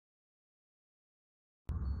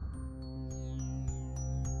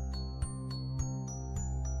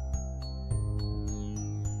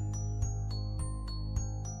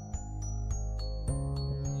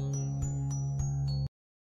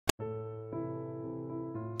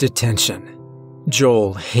Detention.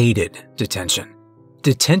 Joel hated detention.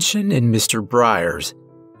 Detention in Mr. Briars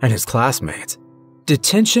and his classmates.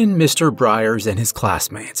 Detention, Mr. Briars and his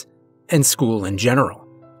classmates. And school in general.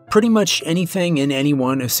 Pretty much anything and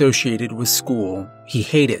anyone associated with school he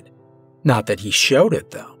hated. Not that he showed it,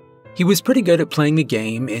 though. He was pretty good at playing the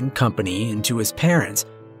game in company and to his parents,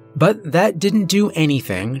 but that didn't do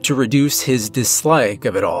anything to reduce his dislike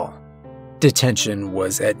of it all. Detention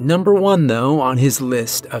was at number 1, though, on his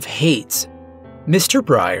list of hates. Mr.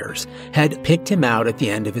 Briars had picked him out at the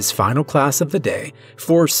end of his final class of the day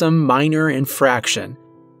for some minor infraction,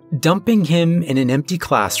 dumping him in an empty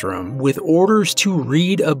classroom with orders to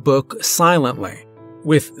read a book silently,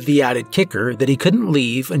 with the added kicker that he couldn't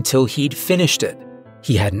leave until he'd finished it.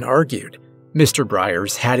 He hadn't argued. Mr.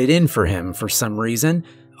 Briars had it in for him for some reason,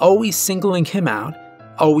 always singling him out,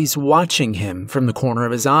 always watching him from the corner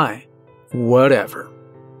of his eye. Whatever.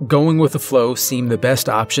 Going with the flow seemed the best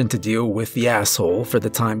option to deal with the asshole for the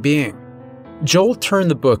time being. Joel turned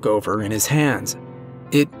the book over in his hands.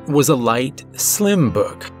 It was a light, slim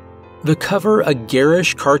book. The cover a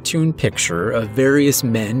garish cartoon picture of various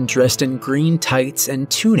men dressed in green tights and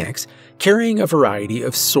tunics carrying a variety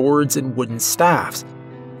of swords and wooden staffs,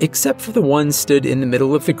 except for the one stood in the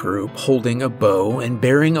middle of the group holding a bow and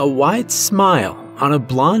bearing a wide smile on a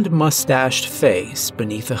blonde mustached face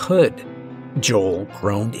beneath a hood. Joel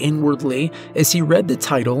groaned inwardly as he read the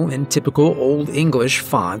title in typical Old English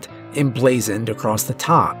font emblazoned across the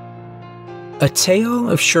top. A Tale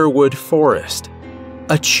of Sherwood Forest.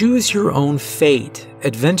 A choose-your-own-fate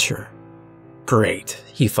adventure. Great,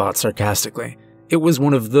 he thought sarcastically. It was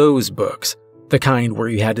one of those books, the kind where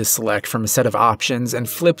you had to select from a set of options and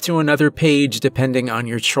flip to another page depending on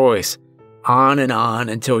your choice. On and on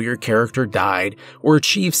until your character died or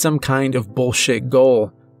achieved some kind of bullshit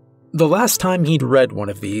goal. The last time he'd read one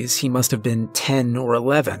of these, he must have been 10 or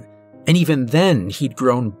 11, and even then he'd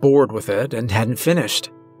grown bored with it and hadn't finished.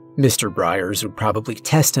 Mr. Briars would probably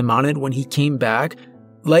test him on it when he came back,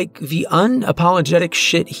 like the unapologetic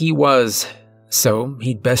shit he was, so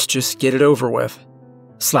he'd best just get it over with.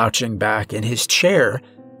 Slouching back in his chair,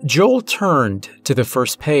 Joel turned to the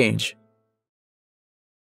first page.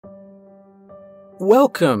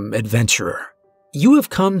 Welcome, adventurer. You have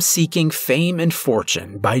come seeking fame and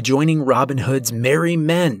fortune by joining Robin Hood's merry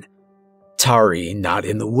men. Tarry not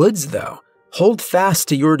in the woods, though. Hold fast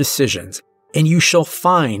to your decisions, and you shall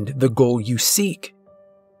find the goal you seek.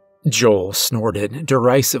 Joel snorted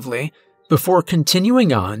derisively before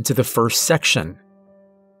continuing on to the first section.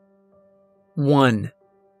 1.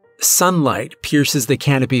 Sunlight pierces the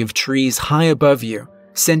canopy of trees high above you,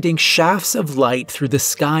 sending shafts of light through the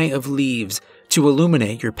sky of leaves to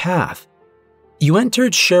illuminate your path. You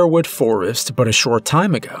entered Sherwood Forest but a short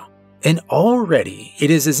time ago, and already it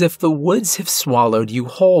is as if the woods have swallowed you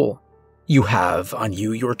whole. You have on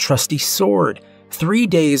you your trusty sword, 3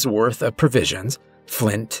 days' worth of provisions,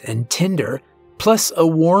 flint and tinder, plus a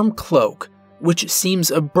warm cloak, which seems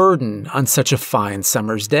a burden on such a fine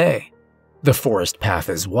summer's day. The forest path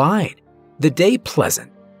is wide, the day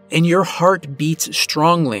pleasant, and your heart beats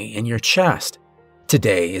strongly in your chest.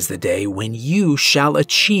 Today is the day when you shall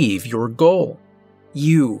achieve your goal.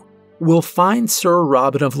 You will find Sir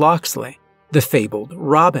Robin of Locksley, the fabled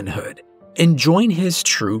Robin Hood, and join his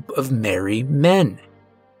troop of merry men.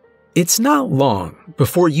 It's not long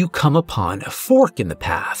before you come upon a fork in the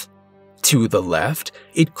path. To the left,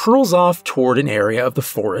 it curls off toward an area of the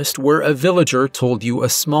forest where a villager told you a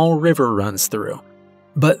small river runs through,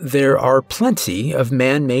 but there are plenty of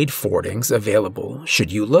man-made fordings available should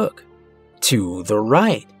you look. To the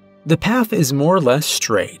right, the path is more or less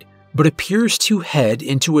straight, but appears to head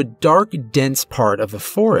into a dark, dense part of the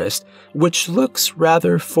forest, which looks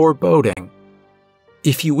rather foreboding.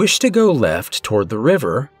 If you wish to go left toward the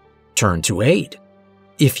river, turn to 8.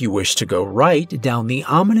 If you wish to go right down the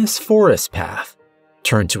ominous forest path,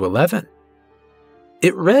 turn to 11.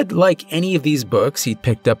 It read like any of these books he'd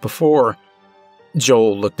picked up before.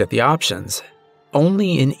 Joel looked at the options.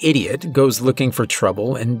 Only an idiot goes looking for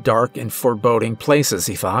trouble in dark and foreboding places,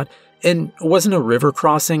 he thought, and wasn't a river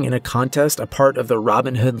crossing in a contest a part of the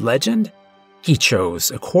Robin Hood legend? He chose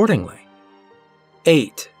accordingly.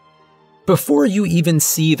 8. Before you even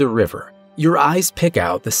see the river, your eyes pick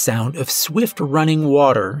out the sound of swift running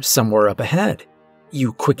water somewhere up ahead.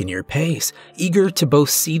 You quicken your pace, eager to both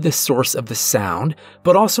see the source of the sound,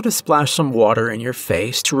 but also to splash some water in your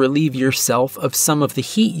face to relieve yourself of some of the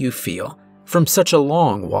heat you feel from such a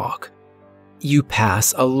long walk. You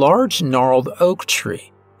pass a large gnarled oak tree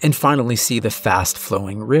and finally see the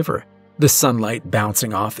fast-flowing river, the sunlight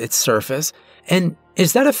bouncing off its surface, and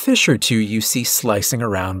is that a fish or two you see slicing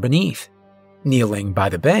around beneath? Kneeling by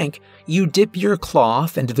the bank, you dip your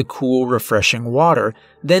cloth into the cool, refreshing water,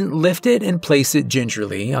 then lift it and place it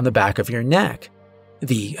gingerly on the back of your neck.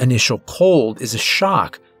 The initial cold is a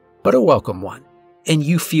shock, but a welcome one, and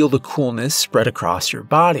you feel the coolness spread across your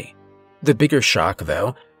body. The bigger shock,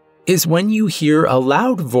 though, is when you hear a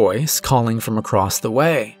loud voice calling from across the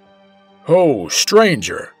way. "Ho,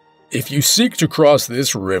 stranger! If you seek to cross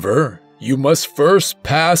this river, you must first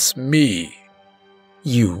pass me."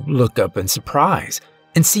 You look up in surprise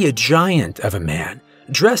and see a giant of a man,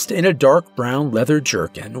 dressed in a dark brown leather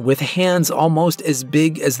jerkin with hands almost as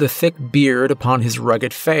big as the thick beard upon his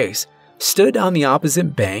rugged face, stood on the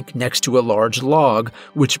opposite bank next to a large log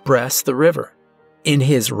which breasts the river. In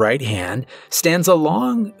his right hand stands a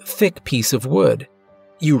long, thick piece of wood.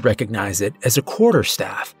 You recognize it as a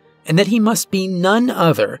quarterstaff, and that he must be none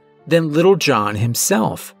other than Little John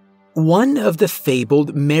himself, one of the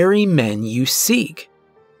fabled merry men you seek.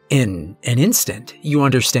 In an instant, you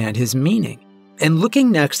understand his meaning, and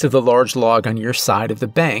looking next to the large log on your side of the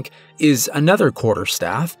bank is another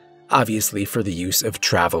quarterstaff, obviously for the use of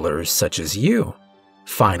travelers such as you.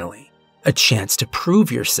 Finally, a chance to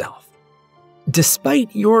prove yourself.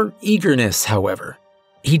 Despite your eagerness, however,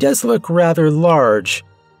 he does look rather large,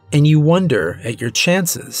 and you wonder at your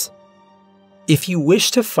chances. If you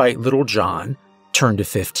wish to fight Little John, turn to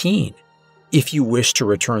 15. If you wish to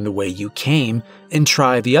return the way you came and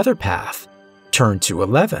try the other path, turn to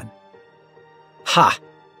 11. Ha!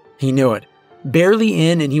 He knew it. Barely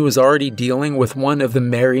in and he was already dealing with one of the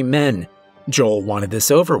merry men. Joel wanted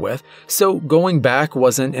this over with, so going back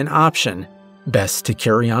wasn't an option. Best to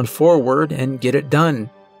carry on forward and get it done.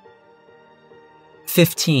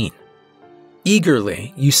 15.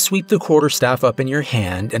 Eagerly, you sweep the quarterstaff up in your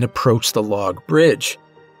hand and approach the log bridge.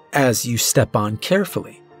 As you step on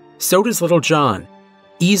carefully, so does Little John,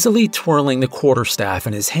 easily twirling the quarterstaff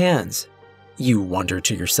in his hands. You wonder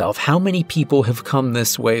to yourself how many people have come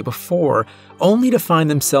this way before, only to find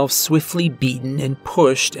themselves swiftly beaten and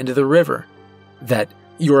pushed into the river. That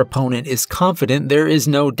your opponent is confident there is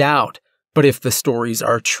no doubt, but if the stories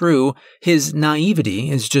are true, his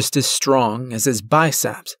naivety is just as strong as his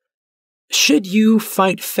biceps. Should you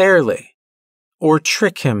fight fairly, or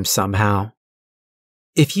trick him somehow?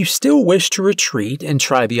 If you still wish to retreat and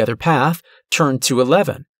try the other path, turn to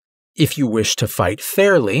 11. If you wish to fight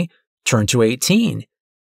fairly, turn to 18.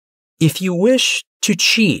 If you wish to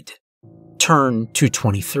cheat, turn to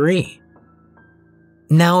 23.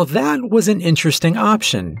 Now that was an interesting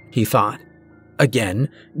option, he thought. Again,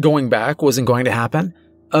 going back wasn't going to happen.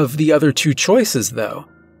 Of the other two choices, though,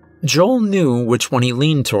 Joel knew which one he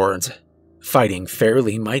leaned towards. Fighting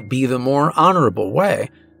fairly might be the more honorable way,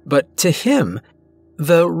 but to him,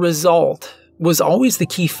 the result was always the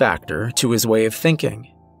key factor to his way of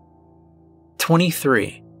thinking.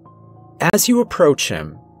 23. As you approach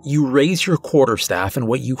him, you raise your quarterstaff in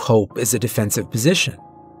what you hope is a defensive position.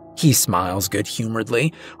 He smiles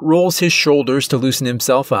good-humoredly, rolls his shoulders to loosen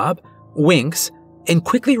himself up, winks, and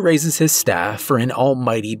quickly raises his staff for an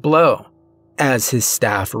almighty blow. As his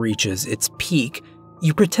staff reaches its peak,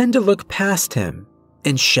 you pretend to look past him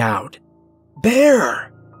and shout,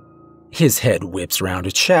 "Bear!" His head whips round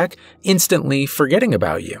to check, instantly forgetting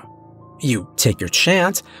about you. You take your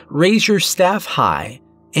chance, raise your staff high,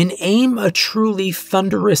 and aim a truly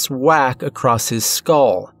thunderous whack across his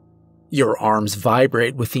skull. Your arms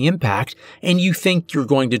vibrate with the impact, and you think you're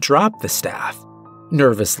going to drop the staff.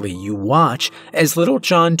 Nervously, you watch as Little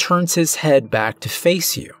John turns his head back to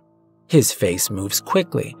face you. His face moves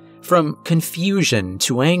quickly, from confusion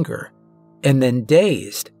to anger, and then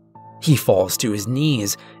dazed. He falls to his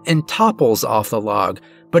knees and topples off the log,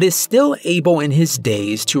 but is still able in his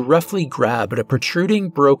daze to roughly grab at a protruding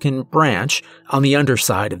broken branch on the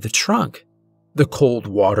underside of the trunk. The cold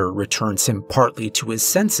water returns him partly to his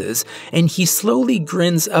senses, and he slowly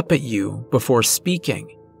grins up at you before speaking.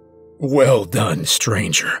 "Well done,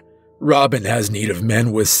 stranger. Robin has need of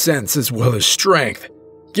men with sense as well as strength.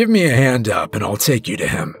 Give me a hand up and I'll take you to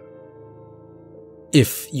him."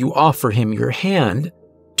 If you offer him your hand,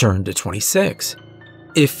 turn to 26.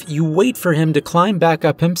 If you wait for him to climb back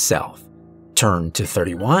up himself, turn to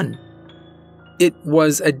 31. It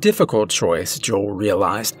was a difficult choice, Joel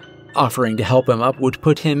realized. Offering to help him up would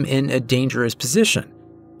put him in a dangerous position.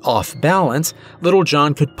 Off balance, Little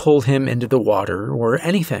John could pull him into the water or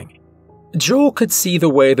anything. Joel could see the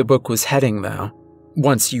way the book was heading, though.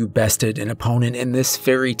 Once you bested an opponent in this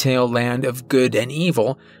fairy tale land of good and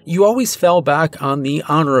evil, you always fell back on the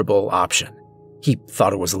honorable option. He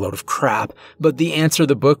thought it was a load of crap, but the answer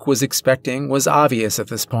the book was expecting was obvious at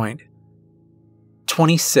this point.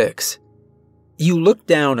 26. You look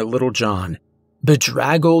down at Little John,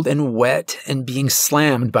 bedraggled and wet and being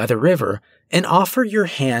slammed by the river, and offer your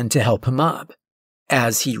hand to help him up.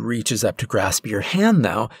 As he reaches up to grasp your hand,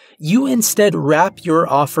 though, you instead wrap your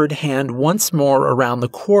offered hand once more around the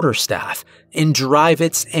quarterstaff and drive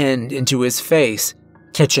its end into his face,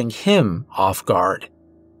 catching him off guard.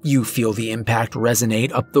 You feel the impact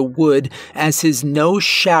resonate up the wood as his nose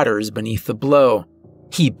shatters beneath the blow.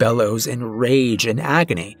 He bellows in rage and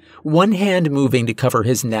agony, one hand moving to cover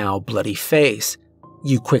his now bloody face.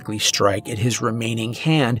 You quickly strike at his remaining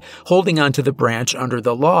hand, holding onto the branch under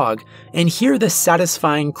the log, and hear the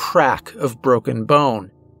satisfying crack of broken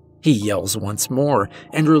bone. He yells once more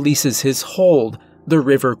and releases his hold, the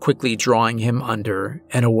river quickly drawing him under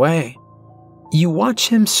and away. You watch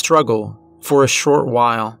him struggle for a short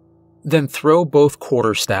while, then throw both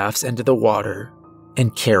quarterstaffs into the water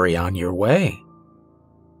and carry on your way.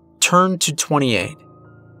 Turn to 28.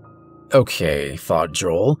 Okay, thought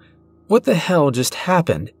Joel. What the hell just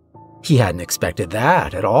happened? He hadn't expected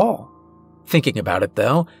that at all. Thinking about it,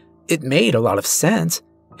 though, it made a lot of sense.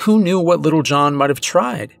 Who knew what Little John might have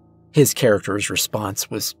tried? His character's response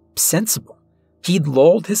was sensible. He'd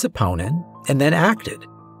lulled his opponent and then acted,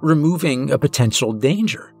 removing a potential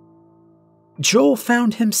danger. Joel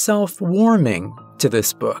found himself warming to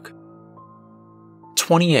this book.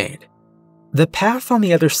 28. The path on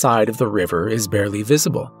the other side of the river is barely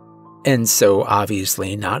visible, and so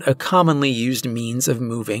obviously not a commonly used means of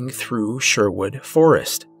moving through Sherwood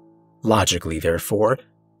Forest. Logically, therefore,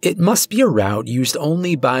 it must be a route used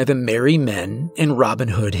only by the merry men and Robin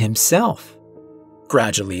Hood himself.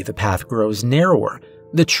 Gradually, the path grows narrower,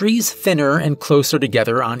 the trees thinner and closer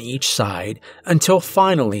together on each side, until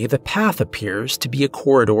finally the path appears to be a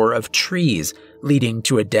corridor of trees leading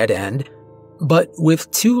to a dead end, but with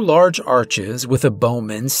two large arches with a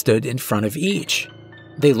bowman stood in front of each.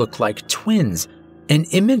 They look like twins, an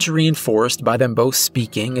image reinforced by them both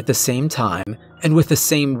speaking at the same time and with the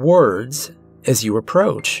same words as you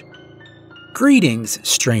approach. Greetings,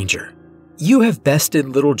 stranger. You have bested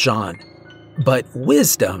Little John, but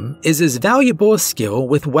wisdom is as valuable a skill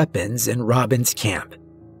with weapons in Robin's camp.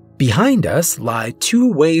 Behind us lie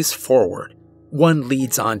two ways forward. One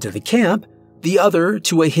leads onto the camp, the other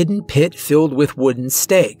to a hidden pit filled with wooden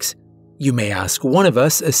stakes. You may ask one of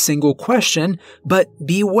us a single question, but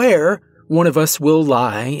beware, one of us will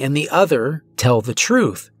lie and the other tell the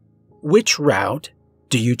truth. Which route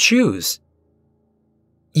do you choose?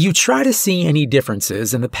 You try to see any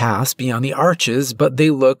differences in the paths beyond the arches, but they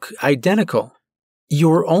look identical.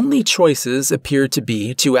 Your only choices appear to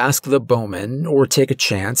be to ask the bowman or take a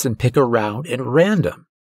chance and pick a route at random.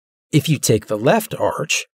 If you take the left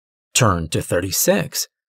arch, turn to 36.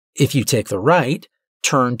 If you take the right,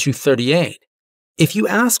 turn to 38. If you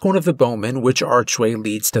ask one of the bowmen which archway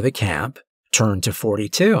leads to the camp, turn to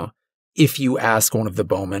 42. If you ask one of the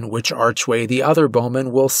bowmen which archway the other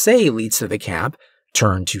bowman will say leads to the camp,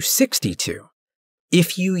 turn to 62.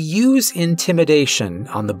 If you use intimidation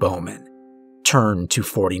on the bowman, turn to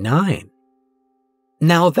 49.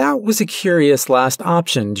 Now that was a curious last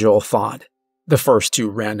option, Joel thought. The first two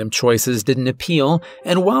random choices didn't appeal,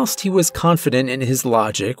 and whilst he was confident in his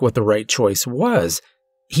logic what the right choice was,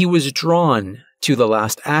 he was drawn to the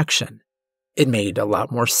last action. It made a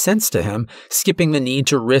lot more sense to him, skipping the need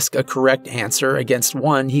to risk a correct answer against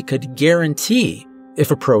one he could guarantee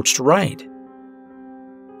if approached right.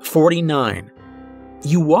 49.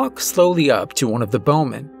 You walk slowly up to one of the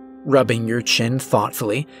bowmen, rubbing your chin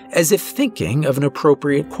thoughtfully as if thinking of an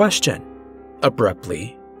appropriate question.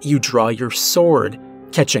 Abruptly, you draw your sword,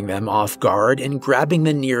 catching them off guard and grabbing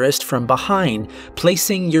the nearest from behind,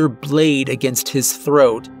 placing your blade against his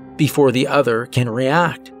throat before the other can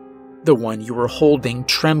react. The one you are holding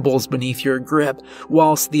trembles beneath your grip,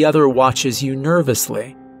 whilst the other watches you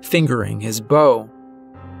nervously, fingering his bow.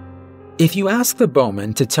 If you ask the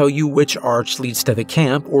bowman to tell you which arch leads to the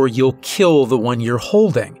camp or you'll kill the one you're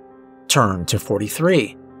holding, turn to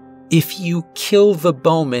 43. If you kill the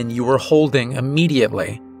bowman you are holding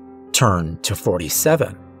immediately, turn to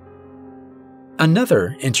 47.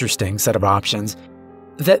 Another interesting set of options.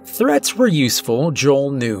 That threats were useful,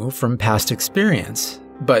 Joel knew from past experience,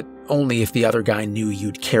 but only if the other guy knew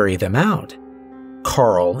you'd carry them out.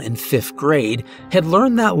 Carl, in 5th grade, had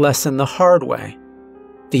learned that lesson the hard way.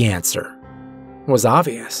 The answer was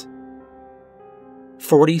obvious.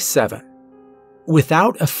 47.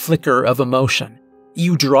 Without a flicker of emotion,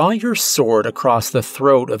 you draw your sword across the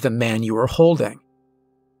throat of the man you are holding.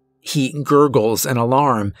 He gurgles in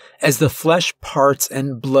alarm as the flesh parts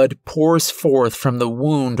and blood pours forth from the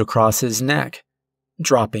wound across his neck.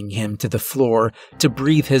 Dropping him to the floor to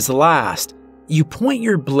breathe his last, you point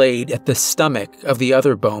your blade at the stomach of the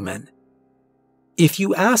other bowman. If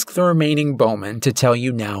you ask the remaining bowmen to tell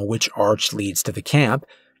you now which arch leads to the camp,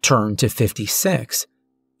 turn to 56.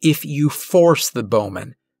 If you force the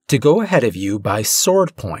bowman to go ahead of you by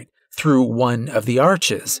sword point through one of the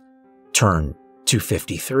arches, turn to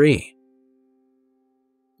 53.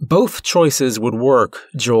 Both choices would work,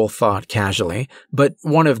 Joel thought casually, but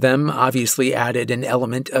one of them obviously added an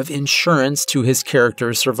element of insurance to his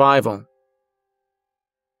character's survival.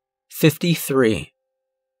 53.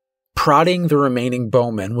 Prodding the remaining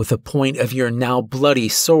bowman with the point of your now bloody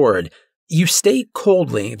sword, you state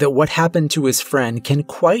coldly that what happened to his friend can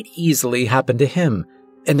quite easily happen to him,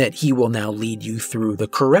 and that he will now lead you through the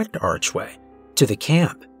correct archway to the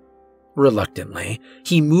camp. Reluctantly,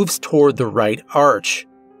 he moves toward the right arch.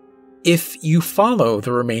 If you follow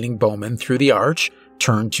the remaining bowman through the arch,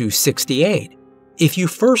 turn to 68. If you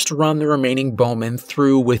first run the remaining bowman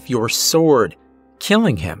through with your sword,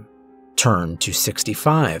 killing him, turn to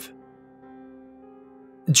 65.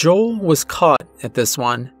 Joel was caught at this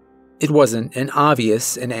one. It wasn't as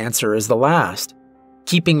obvious an answer as the last.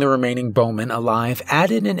 Keeping the remaining bowman alive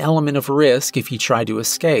added an element of risk if he tried to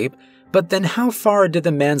escape, but then how far did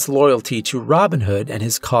the man's loyalty to Robin Hood and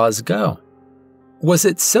his cause go? Was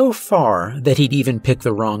it so far that he'd even pick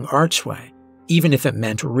the wrong archway, even if it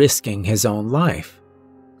meant risking his own life?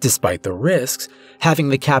 Despite the risks, having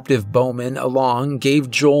the captive bowman along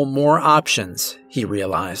gave Joel more options, he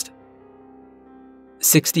realized.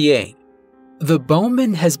 68. The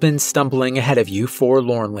bowman has been stumbling ahead of you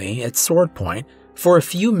forlornly at sword point for a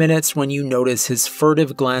few minutes when you notice his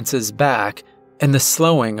furtive glances back and the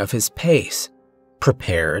slowing of his pace.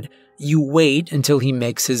 Prepared, you wait until he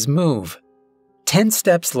makes his move. 10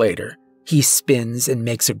 steps later, he spins and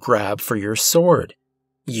makes a grab for your sword.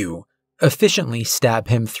 You efficiently stab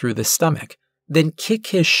him through the stomach, then kick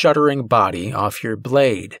his shuddering body off your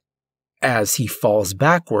blade. As he falls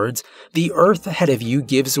backwards, the earth ahead of you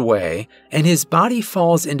gives way, and his body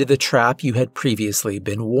falls into the trap you had previously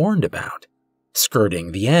been warned about.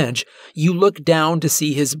 Skirting the edge, you look down to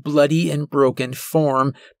see his bloody and broken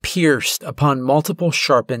form pierced upon multiple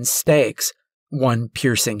sharpened stakes, one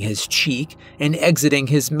piercing his cheek and exiting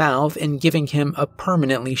his mouth and giving him a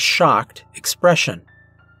permanently shocked expression.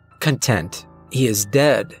 Content, he is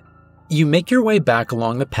dead. You make your way back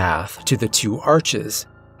along the path to the 2 arches.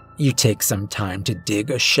 You take some time to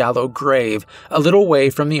dig a shallow grave a little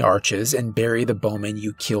way from the arches and bury the bowman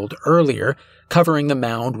you killed earlier, covering the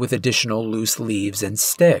mound with additional loose leaves and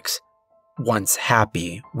sticks. Once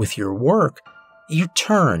happy with your work, you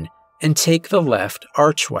turn and take the left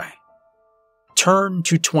archway. Turn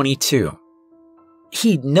to 22.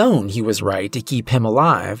 He'd known he was right to keep him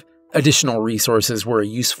alive. Additional resources were a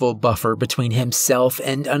useful buffer between himself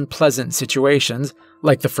and unpleasant situations,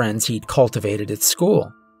 like the friends he'd cultivated at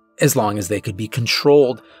school. As long as they could be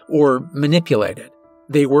controlled or manipulated,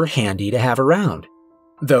 they were handy to have around.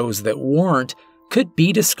 Those that weren't could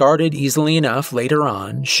be discarded easily enough later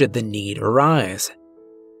on should the need arise.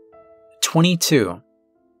 22.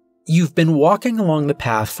 You've been walking along the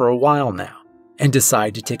path for a while now, and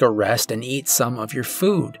decide to take a rest and eat some of your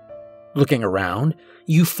food. Looking around,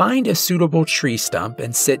 you find a suitable tree stump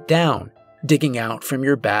and sit down, digging out from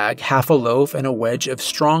your bag half a loaf and a wedge of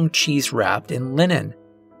strong cheese wrapped in linen.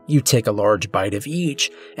 You take a large bite of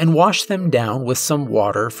each and wash them down with some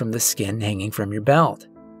water from the skin hanging from your belt.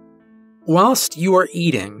 Whilst you are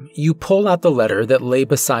eating, you pull out the letter that lay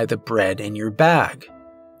beside the bread in your bag.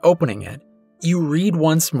 Opening it, you read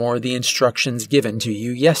once more the instructions given to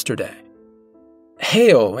you yesterday.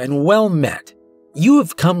 Hail and well met. You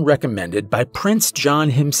have come recommended by Prince John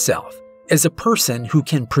himself as a person who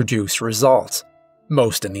can produce results.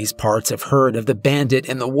 Most in these parts have heard of the bandit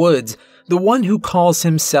in the woods, the one who calls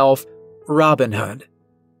himself Robin Hood.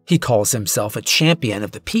 He calls himself a champion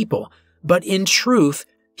of the people, but in truth,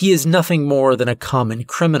 he is nothing more than a common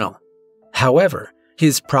criminal. However,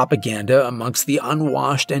 his propaganda amongst the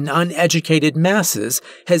unwashed and uneducated masses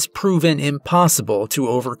has proven impossible to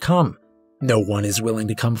overcome. No one is willing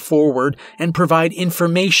to come forward and provide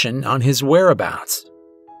information on his whereabouts.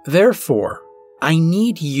 Therefore, I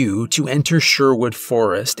need you to enter Sherwood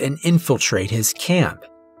Forest and infiltrate his camp.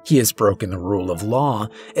 He has broken the rule of law,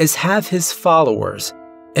 as have his followers,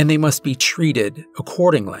 and they must be treated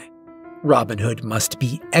accordingly. Robin Hood must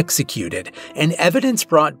be executed, and evidence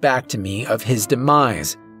brought back to me of his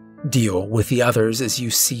demise. Deal with the others as you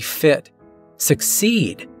see fit.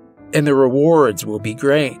 Succeed, and the rewards will be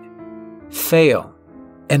great. Fail,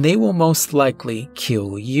 and they will most likely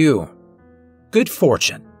kill you. Good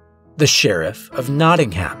fortune, the Sheriff of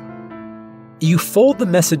Nottingham. You fold the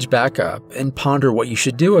message back up and ponder what you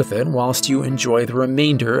should do with it whilst you enjoy the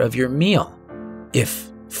remainder of your meal.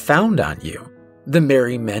 If found on you, The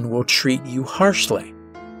merry men will treat you harshly.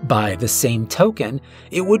 By the same token,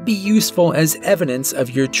 it would be useful as evidence of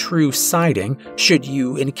your true siding should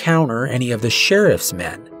you encounter any of the sheriff's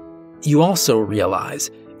men. You also realize,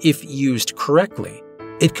 if used correctly,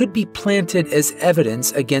 it could be planted as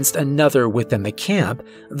evidence against another within the camp,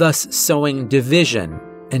 thus sowing division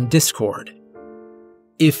and discord.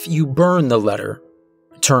 If you burn the letter,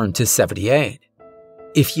 turn to 78.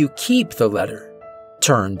 If you keep the letter,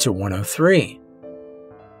 turn to 103.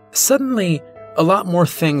 Suddenly, a lot more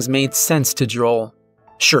things made sense to Joel.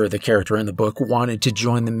 Sure, the character in the book wanted to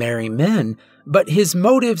join the merry men, but his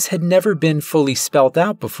motives had never been fully spelt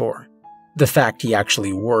out before. The fact he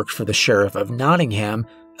actually worked for the Sheriff of Nottingham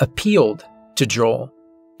appealed to Joel.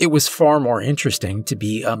 It was far more interesting to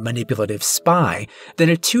be a manipulative spy than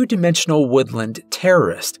a two-dimensional woodland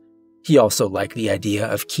terrorist. He also liked the idea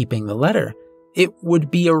of keeping the letter. It would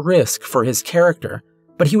be a risk for his character,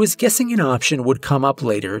 but he was guessing an option would come up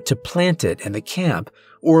later to plant it in the camp,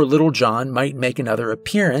 or Little John might make another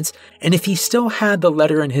appearance, and if he still had the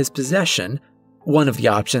letter in his possession, one of the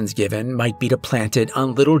options given might be to plant it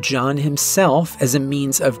on Little John himself as a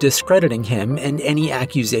means of discrediting him and any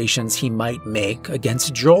accusations he might make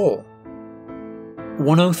against Joel.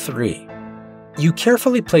 103. You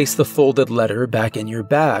carefully place the folded letter back in your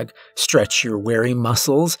bag, stretch your weary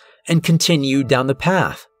muscles, and continue down the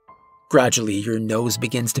path. Gradually, your nose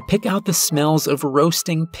begins to pick out the smells of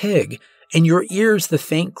roasting pig, and your ears the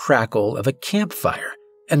faint crackle of a campfire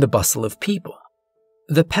and the bustle of people.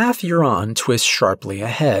 The path you're on twists sharply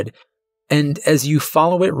ahead, and as you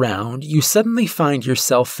follow it round, you suddenly find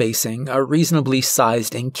yourself facing a reasonably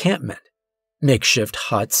sized encampment. Makeshift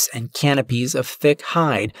huts and canopies of thick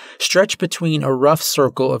hide stretch between a rough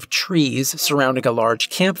circle of trees surrounding a large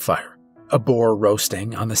campfire, a boar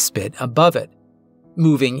roasting on the spit above it.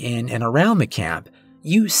 Moving in and around the camp,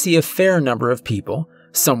 you see a fair number of people,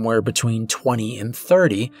 somewhere between 20 and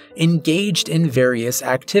 30, engaged in various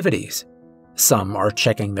activities. Some are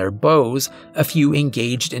checking their bows, a few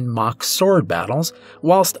engaged in mock sword battles,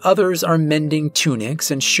 whilst others are mending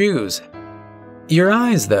tunics and shoes. Your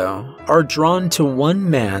eyes, though, are drawn to one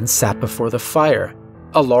man sat before the fire,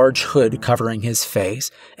 a large hood covering his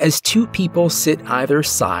face, as two people sit either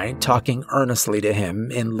side talking earnestly to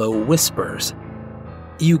him in low whispers.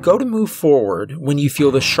 You go to move forward when you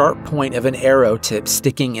feel the sharp point of an arrow tip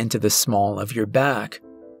sticking into the small of your back.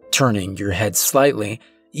 Turning your head slightly,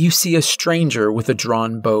 you see a stranger with a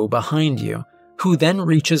drawn bow behind you, who then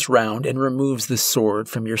reaches round and removes the sword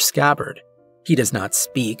from your scabbard. He does not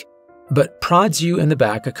speak, but prods you in the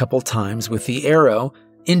back a couple times with the arrow,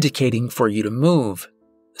 indicating for you to move.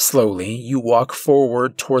 Slowly, you walk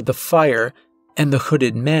forward toward the fire and the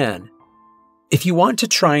hooded man. If you want to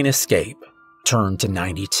try and escape, turn to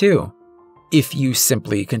 92. If you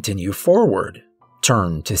simply continue forward,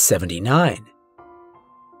 turn to 79.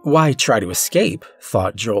 Why try to escape,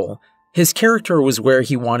 thought Joel. His character was where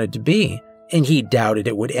he wanted to be, and he doubted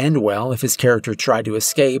it would end well if his character tried to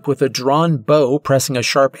escape with a drawn bow pressing a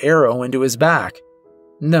sharp arrow into his back.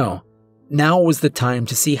 No, now was the time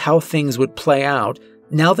to see how things would play out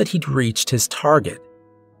now that he'd reached his target.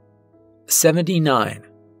 79.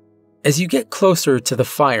 As you get closer to the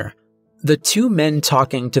fire, the two men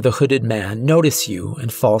talking to the hooded man notice you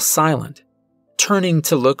and fall silent, turning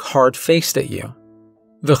to look hard-faced at you.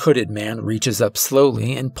 The hooded man reaches up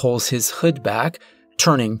slowly and pulls his hood back,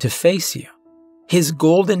 turning to face you. His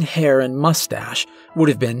golden hair and mustache would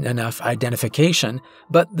have been enough identification,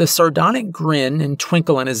 but the sardonic grin and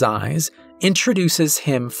twinkle in his eyes introduces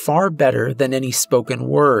him far better than any spoken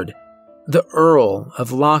word. The Earl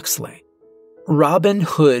of Locksley, Robin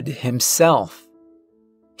Hood himself.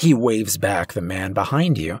 He waves back the man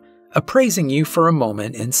behind you, appraising you for a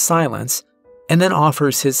moment in silence, and then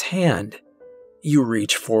offers his hand. You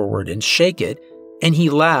reach forward and shake it, and he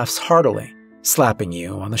laughs heartily, slapping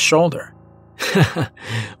you on the shoulder.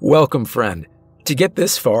 Welcome, friend. To get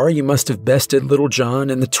this far, you must have bested Little John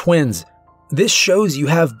and the twins. This shows you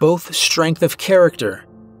have both strength of character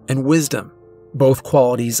and wisdom, both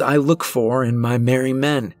qualities I look for in my merry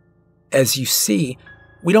men. As you see,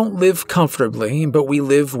 we don't live comfortably, but we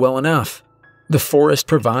live well enough. The forest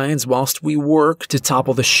provides whilst we work to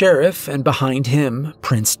topple the sheriff, and behind him,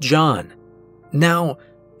 Prince John. Now,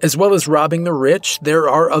 as well as robbing the rich, there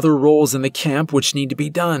are other roles in the camp which need to be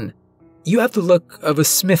done. You have the look of a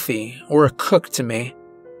smithy or a cook to me.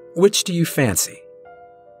 Which do you fancy?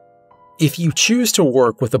 If you choose to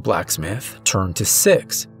work with a blacksmith, turn to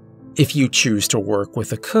 6. If you choose to work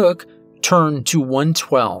with a cook, turn to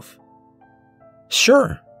 112.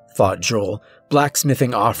 Sure, thought Joel.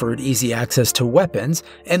 Blacksmithing offered easy access to weapons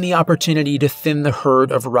and the opportunity to thin the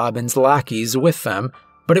herd of Robin's lackeys with them,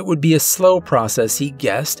 but it would be a slow process, he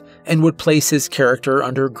guessed, and would place his character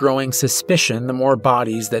under growing suspicion the more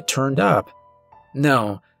bodies that turned up.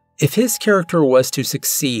 No, if his character was to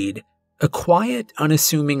succeed, a quiet,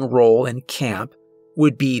 unassuming role in camp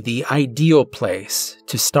would be the ideal place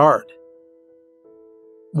to start.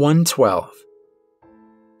 112.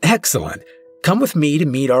 Excellent. Come with me to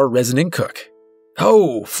meet our resident cook.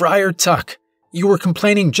 Oh, Friar Tuck, you were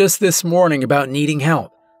complaining just this morning about needing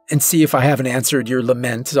help, and see if I haven't answered your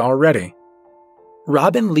lament already.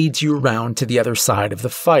 Robin leads you round to the other side of the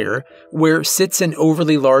fire, where sits an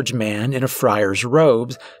overly large man in a friar's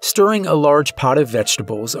robes, stirring a large pot of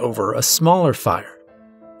vegetables over a smaller fire.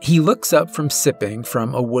 He looks up from sipping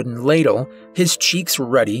from a wooden ladle, his cheeks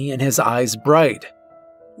ruddy and his eyes bright.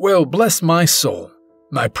 Well, bless my soul,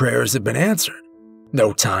 my prayers have been answered.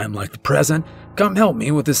 No time like the present. Come help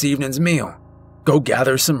me with this evening's meal. Go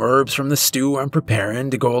gather some herbs from the stew I'm preparing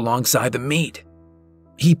to go alongside the meat.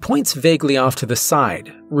 He points vaguely off to the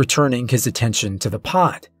side, returning his attention to the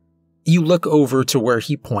pot. You look over to where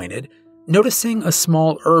he pointed, noticing a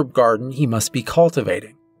small herb garden he must be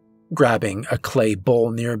cultivating. Grabbing a clay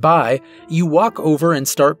bowl nearby, you walk over and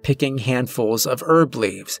start picking handfuls of herb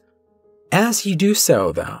leaves. As you do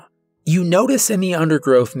so, though, you notice in the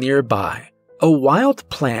undergrowth nearby a wild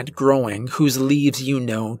plant growing whose leaves you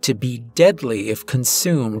know to be deadly if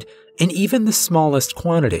consumed in even the smallest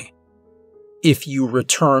quantity. If you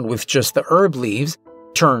return with just the herb leaves,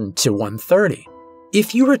 turn to 130.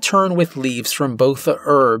 If you return with leaves from both the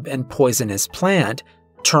herb and poisonous plant,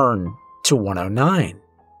 turn to 109.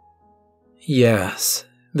 Yes,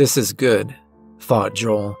 this is good, thought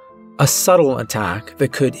Joel. A subtle attack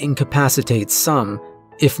that could incapacitate some,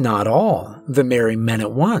 if not all, the merry men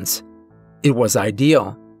at once. It was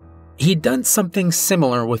ideal. He'd done something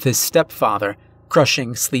similar with his stepfather,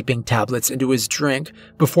 crushing sleeping tablets into his drink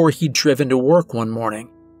before he'd driven to work one morning.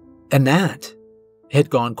 And that had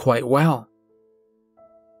gone quite well.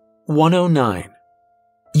 109.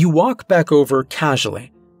 You walk back over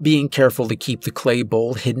casually, being careful to keep the clay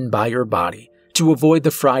bowl hidden by your body, to avoid the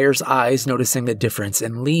friar's eyes noticing the difference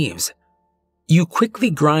in leaves. You quickly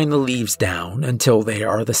grind the leaves down until they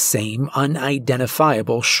are the same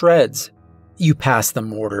unidentifiable shreds. You pass the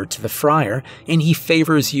mortar to the friar, and he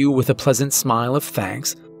favors you with a pleasant smile of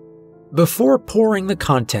thanks, before pouring the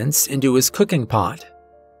contents into his cooking pot.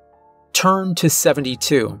 Turn to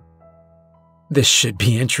 72. This should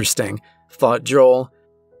be interesting, thought Joel,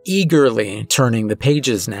 eagerly turning the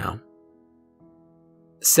pages now.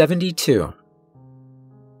 72.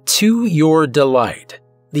 To your delight,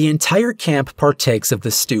 the entire camp partakes of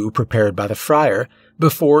the stew prepared by the friar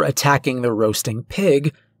before attacking the roasting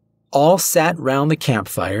pig. All sat round the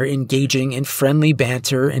campfire, engaging in friendly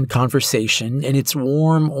banter and conversation in its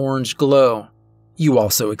warm orange glow. You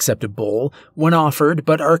also accept a bowl when offered,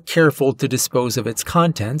 but are careful to dispose of its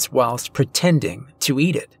contents whilst pretending to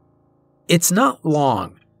eat it. It's not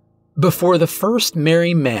long before the first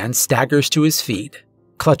merry man staggers to his feet,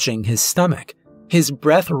 clutching his stomach, his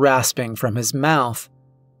breath rasping from his mouth.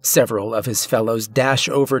 Several of his fellows dash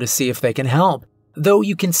over to see if they can help, though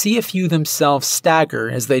you can see a few themselves stagger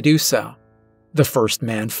as they do so. The first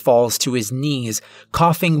man falls to his knees,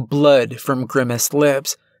 coughing blood from grimaced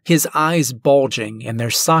lips, his eyes bulging in their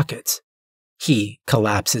sockets. He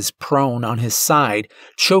collapses prone on his side,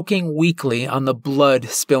 choking weakly on the blood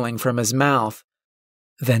spilling from his mouth,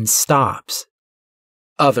 then stops.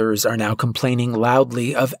 Others are now complaining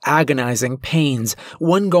loudly of agonizing pains,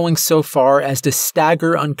 one going so far as to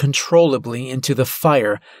stagger uncontrollably into the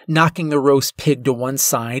fire, knocking the roast pig to one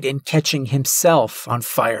side and catching himself on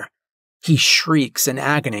fire. He shrieks in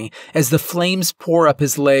agony as the flames pour up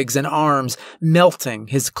his legs and arms, melting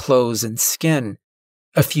his clothes and skin.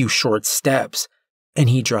 A few short steps, and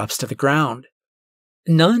he drops to the ground.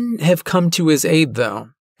 None have come to his aid, though,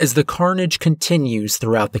 as the carnage continues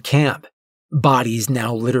throughout the camp. Bodies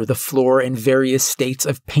now litter the floor in various states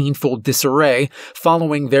of painful disarray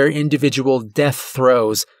following their individual death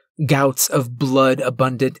throes, gouts of blood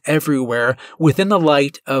abundant everywhere within the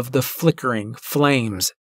light of the flickering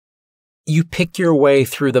flames. You pick your way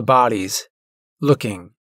through the bodies,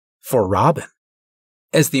 looking for Robin.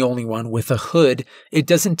 As the only one with a hood, it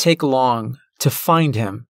doesn't take long to find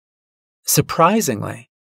him. Surprisingly,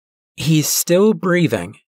 he's still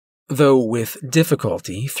breathing, though with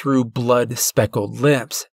difficulty through blood-speckled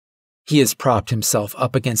lips. He has propped himself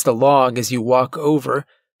up against a log as you walk over,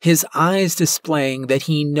 his eyes displaying that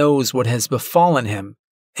he knows what has befallen him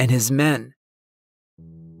and his men.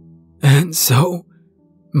 And so,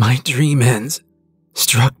 my dream ends,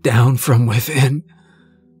 struck down from within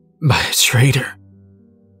by a traitor.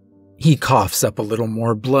 He coughs up a little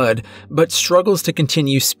more blood, but struggles to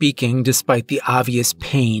continue speaking despite the obvious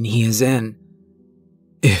pain he is in.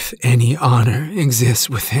 If any honor exists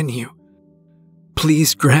within you,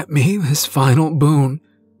 please grant me this final boon.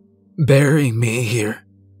 Bury me here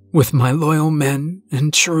with my loyal men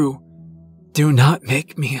and true. Do not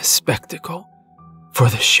make me a spectacle for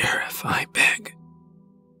the sheriff, I beg.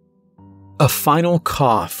 A final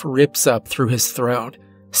cough rips up through his throat,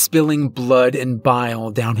 spilling blood and bile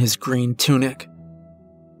down his green tunic.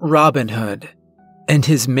 Robin Hood and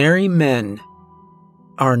his merry men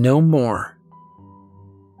are no more.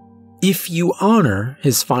 If you honor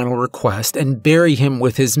his final request and bury him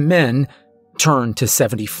with his men, turn to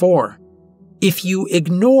 74. If you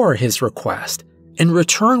ignore his request and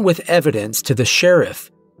return with evidence to the sheriff,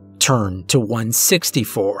 turn to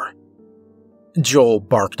 164. Joel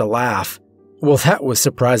barked a laugh. Well, that was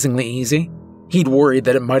surprisingly easy. He'd worried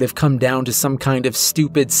that it might have come down to some kind of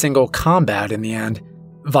stupid single combat in the end.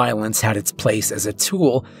 Violence had its place as a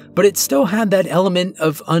tool, but it still had that element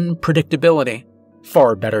of unpredictability.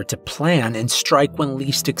 Far better to plan and strike when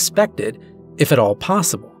least expected, if at all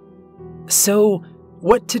possible. So,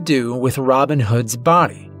 what to do with Robin Hood's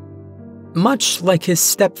body? Much like his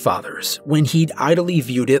stepfather's, when he'd idly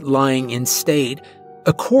viewed it lying in state,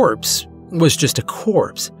 a corpse was just a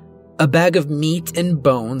corpse. A bag of meat and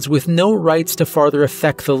bones with no rights to farther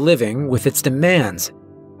affect the living with its demands.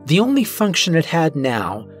 The only function it had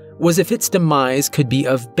now was if its demise could be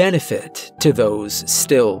of benefit to those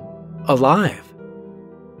still alive.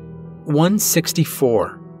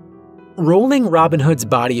 164. Rolling Robin Hood's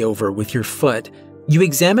body over with your foot, you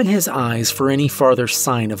examine his eyes for any farther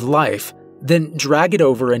sign of life, then drag it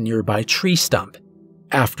over a nearby tree stump.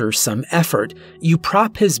 After some effort, you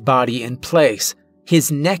prop his body in place,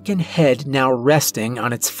 his neck and head now resting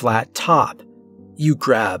on its flat top. You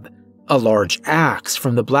grab a large axe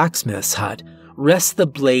from the blacksmith's hut, rest the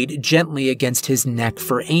blade gently against his neck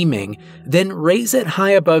for aiming, then raise it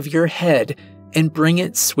high above your head and bring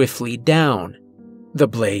it swiftly down. The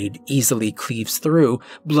blade easily cleaves through,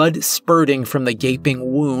 blood spurting from the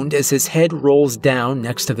gaping wound as his head rolls down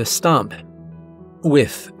next to the stump.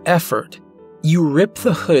 With effort, you rip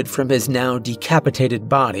the hood from his now decapitated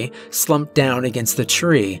body, slumped down against the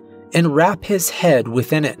tree, and wrap his head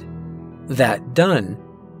within it. That done,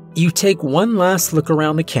 you take one last look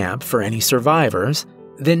around the camp for any survivors,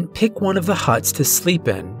 then pick one of the huts to sleep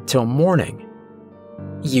in till morning.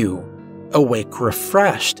 You awake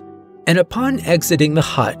refreshed, and upon exiting the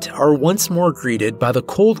hut are once more greeted by the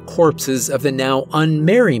cold corpses of the now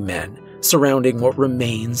unmerry men surrounding what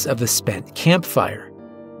remains of the spent campfire.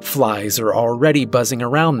 Flies are already buzzing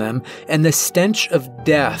around them, and the stench of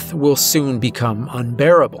death will soon become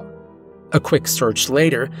unbearable. A quick search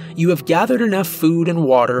later, you have gathered enough food and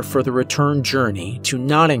water for the return journey to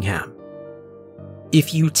Nottingham.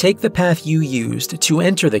 If you take the path you used to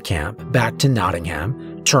enter the camp back to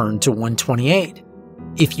Nottingham, turn to 128.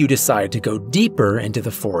 If you decide to go deeper into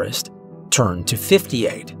the forest, turn to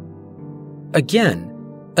 58. Again,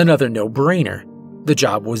 another no-brainer. The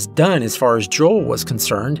job was done as far as Joel was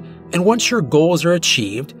concerned, and once your goals are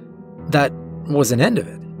achieved, that was an end of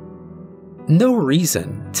it. No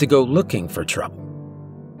reason to go looking for trouble.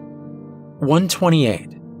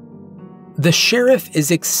 128. The sheriff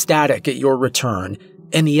is ecstatic at your return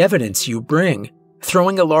and the evidence you bring,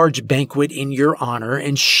 throwing a large banquet in your honor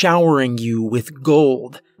and showering you with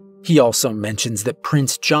gold. He also mentions that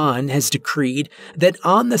Prince John has decreed that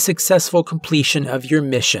on the successful completion of your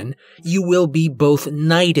mission, you will be both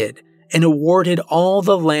knighted and awarded all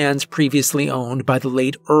the lands previously owned by the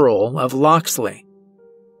late Earl of Locksley.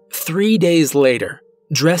 3 days later,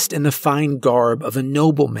 dressed in the fine garb of a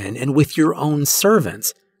nobleman and with your own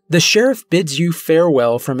servants, the sheriff bids you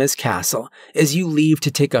farewell from his castle as you leave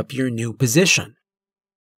to take up your new position.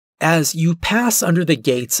 As you pass under the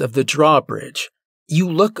gates of the drawbridge, you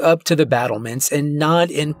look up to the battlements and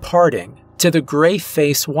nod in parting to the gray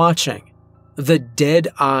face watching, the dead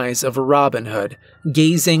eyes of Robin Hood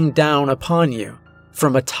gazing down upon you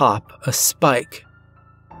from atop a spike.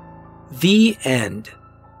 The end.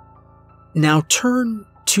 Now turn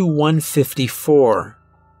to 154.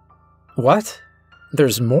 What?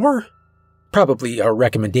 There's more? Probably a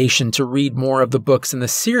recommendation to read more of the books in the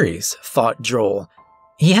series, thought Joel.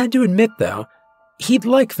 He had to admit, though, he'd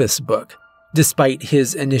like this book, despite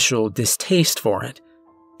his initial distaste for it.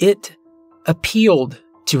 It appealed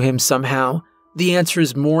to him somehow, the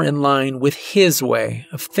answers more in line with his way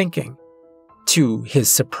of thinking. To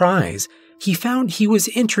his surprise, he found he was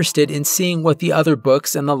interested in seeing what the other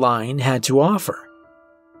books in the line had to offer.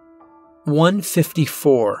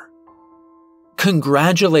 154.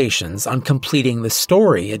 Congratulations on completing the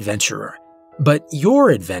story, adventurer. But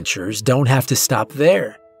your adventures don't have to stop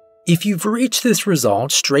there. If you've reached this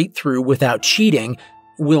result straight through without cheating,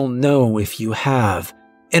 we'll know if you have,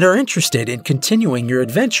 and are interested in continuing your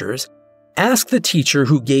adventures, ask the teacher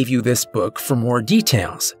who gave you this book for more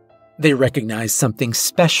details. They recognize something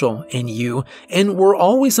special in you, and we're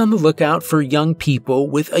always on the lookout for young people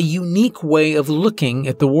with a unique way of looking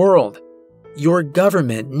at the world. Your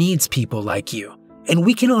government needs people like you, and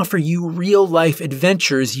we can offer you real-life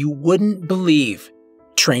adventures you wouldn't believe.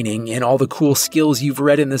 Training in all the cool skills you've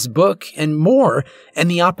read in this book and more,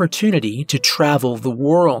 and the opportunity to travel the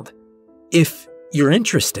world. If you're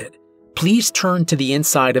interested, please turn to the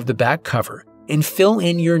inside of the back cover and fill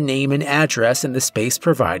in your name and address in the space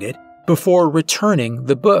provided before returning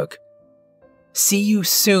the book. See you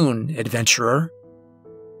soon, adventurer.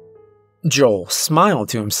 Joel smiled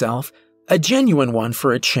to himself, a genuine one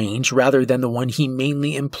for a change rather than the one he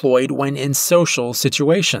mainly employed when in social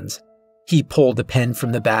situations. He pulled a pen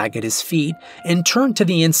from the bag at his feet and turned to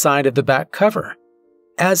the inside of the back cover.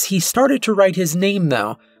 As he started to write his name,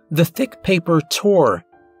 though, the thick paper tore.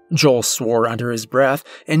 Joel swore under his breath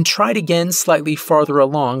and tried again slightly farther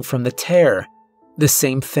along from the tear. The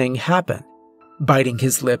same thing happened. Biting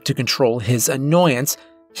his lip to control his annoyance,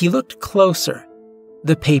 he looked closer.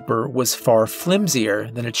 The paper was far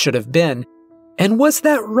flimsier than it should have been, and was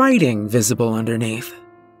that writing visible underneath?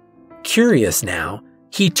 Curious now,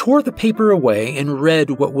 he tore the paper away and read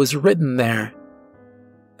what was written there.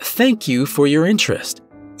 Thank you for your interest.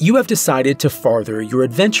 You have decided to farther your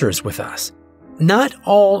adventures with us. Not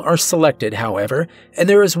all are selected, however, and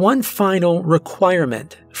there is one final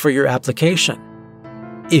requirement for your application.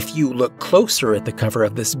 If you look closer at the cover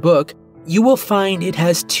of this book, you will find it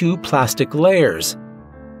has 2 plastic layers.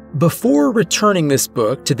 Before returning this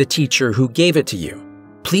book to the teacher who gave it to you,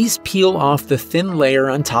 please peel off the thin layer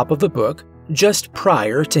on top of the book just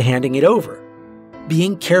prior to handing it over,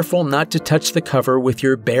 being careful not to touch the cover with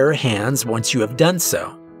your bare hands once you have done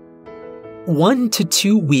so. 1 to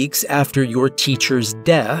 2 weeks after your teacher's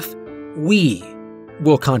death, we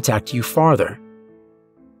will contact you farther.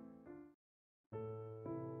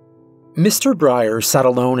 Mr. Breyer sat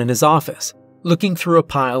alone in his office, looking through a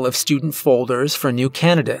pile of student folders for new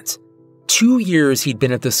candidates. 2 years he'd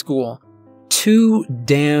been at the school. 2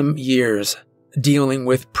 damn years. Dealing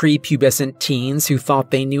with prepubescent teens who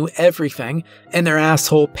thought they knew everything and their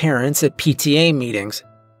asshole parents at PTA meetings.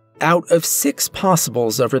 Out of 6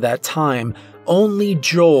 possibles over that time, only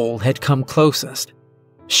Joel had come closest.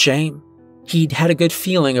 Shame. He'd had a good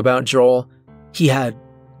feeling about Joel. He had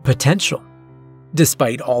potential.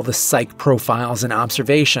 Despite all the psych profiles and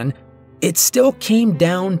observation, it still came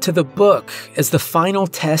down to the book as the final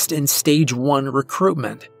test in Stage 1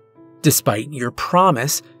 recruitment. Despite your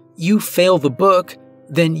promise, you fail the book,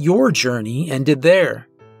 then your journey ended there.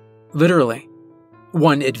 Literally.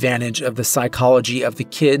 One advantage of the psychology of the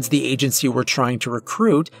kids the agency were trying to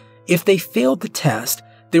recruit, if they failed the test,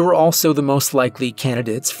 they were also the most likely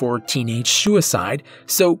candidates for teenage suicide,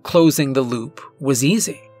 so closing the loop was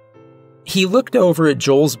easy. He looked over at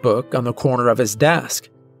Joel's book on the corner of his desk.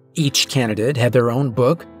 Each candidate had their own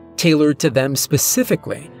book, tailored to them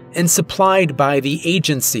specifically, and supplied by the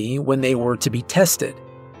agency when they were to be tested.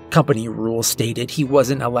 Company rules stated he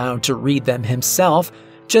wasn't allowed to read them himself,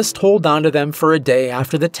 just hold on to them for a day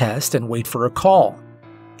after the test and wait for a call.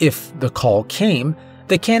 If the call came,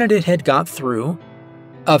 the candidate had got through.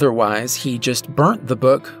 Otherwise, he just burnt the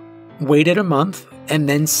book, waited a month, and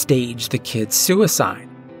then staged the kid's suicide.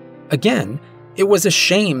 Again, it was a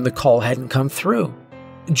shame the call hadn't come through.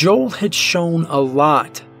 Joel had shown a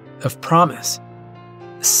lot of promise.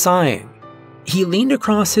 Sighing, he leaned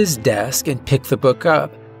across his desk and picked the book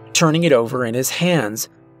up, turning it over in his hands,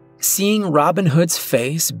 seeing Robin Hood's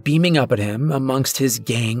face beaming up at him amongst his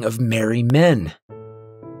gang of merry men.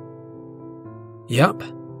 Yup,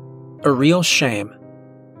 a real shame.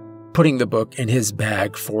 Putting the book in his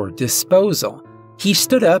bag for disposal, he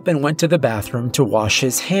stood up and went to the bathroom to wash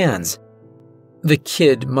his hands. The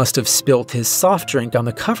kid must have spilt his soft drink on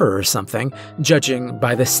the cover or something, judging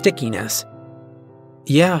by the stickiness.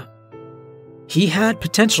 Yeah, he had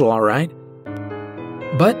potential, all right.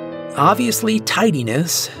 But obviously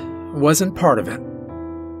tidiness wasn't part of it.